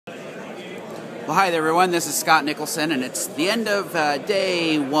Well, hi there, everyone. This is Scott Nicholson, and it's the end of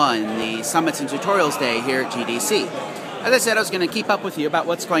day one, the Summits and Tutorials Day here at GDC. As I said, I was going to keep up with you about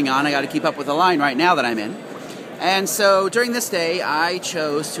what's going on. I got to keep up with the line right now that I'm in. And so during this day, I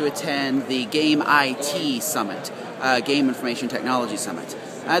chose to attend the Game IT Summit, Game Information Technology Summit.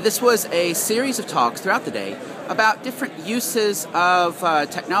 This was a series of talks throughout the day about different uses of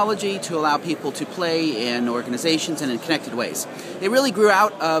technology to allow people to play in organizations and in connected ways. It really grew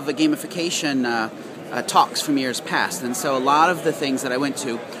out of a gamification talks from years past, and so a lot of the things that I went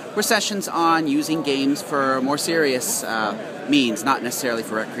to were sessions on using games for more serious means, not necessarily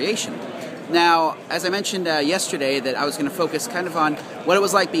for recreation. Now, as I mentioned yesterday, that I was going to focus kind of on what it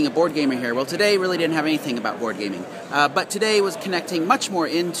was like being a board gamer here. Well, today really didn't have anything about board gaming, but today was connecting much more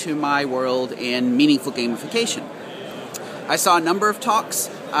into my world in meaningful gamification. I saw a number of talks.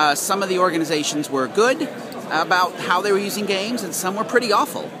 Some of the organizations were good about how they were using games, and some were pretty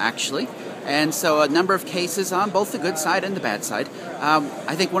awful, actually. And so a number of cases on both the good side and the bad side.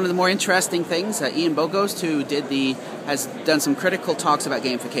 I think one of the more interesting things, Ian Bogost, who has done some critical talks about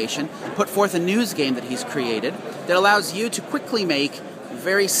gamification, put forth a news game that he's created that allows you to quickly make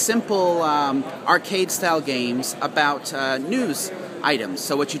very simple arcade-style games about news items.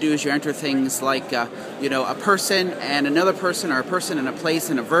 So what you do is you enter things like, a person and another person, or a person and a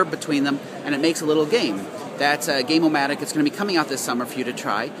place and a verb between them, and it makes a little game. That's Game-O-Matic. It's going to be coming out this summer for you to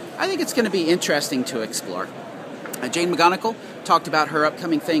try. I think it's going to be interesting to explore. Jane McGonigal talked about her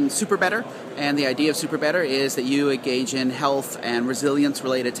upcoming thing, Super Better, and the idea of Super Better is that you engage in health and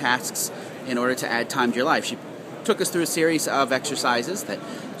resilience-related tasks in order to add time to your life. She took us through a series of exercises that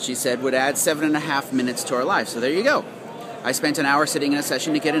she said would add 7.5 minutes to our life. So there you go. I spent an hour sitting in a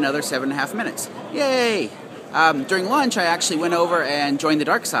session to get another 7.5 minutes. Yay! During lunch, I actually went over and joined the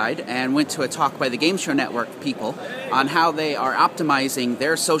dark side and went to a talk by the Game Show Network people on how they are optimizing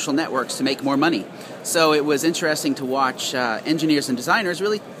their social networks to make more money. So it was interesting to watch engineers and designers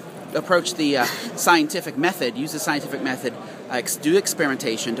really approach the scientific method, use the scientific method, do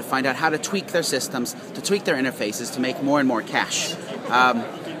experimentation to find out how to tweak their systems, to tweak their interfaces to make more and more cash.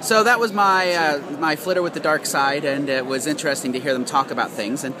 So that was my flitter with the dark side, and it was interesting to hear them talk about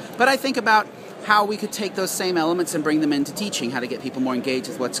things. But I think about how we could take those same elements and bring them into teaching, how to get people more engaged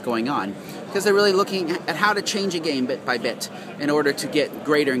with what's going on. Because they're really looking at how to change a game bit by bit in order to get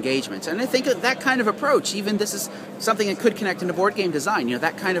greater engagement. And I think that kind of approach, even this is something that could connect into board game design,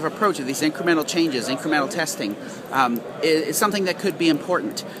 that kind of approach of these incremental changes, incremental testing, is something that could be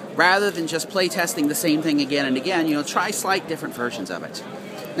important. Rather than just play testing the same thing again and again, try slight different versions of it.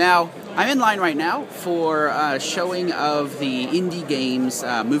 Now, I'm in line right now for a showing of the Indie Games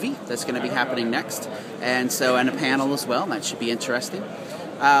movie that's going to be happening next, and a panel as well, and that should be interesting.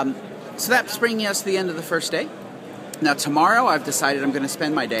 So that's bringing us to the end of the first day. Now tomorrow I've decided I'm going to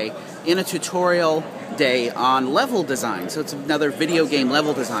spend my day in a tutorial day on level design, so it's another video game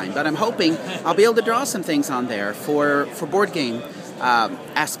level design, but I'm hoping I'll be able to draw some things on there for board game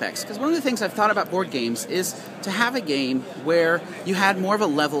aspects, because one of the things I've thought about board games is to have a game where you had more of a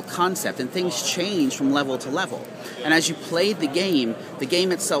level concept and things change from level to level, and as you played the game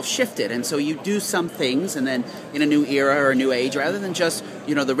itself shifted, and so you do some things and then in a new era or a new age, rather than just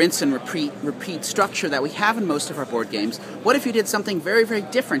the rinse and repeat structure that we have in most of our board games. What if you did something very, very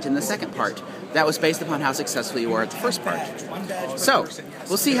different in the second part that was based upon how successful you were at the first part? So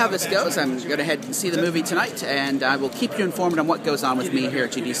we'll see how this goes. I'm going to head and see the movie tonight, and I will keep you informed on what goes on with me here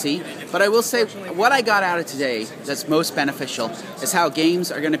at GDC. But I will say what I got out of today that's most beneficial is how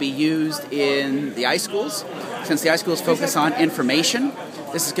games are going to be used in the iSchools. Since the iSchools focus on information,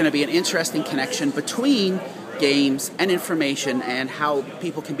 this is going to be an interesting connection between games and information, and how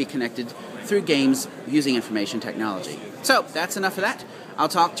people can be connected through games using information technology. So that's enough of that. I'll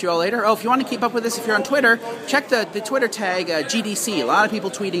talk to you all later. Oh, if you want to keep up with this, if you're on Twitter, check the Twitter tag GDC. A lot of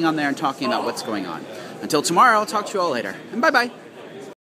people tweeting on there and talking about what's going on. Until tomorrow, I'll talk to you all later. And bye-bye.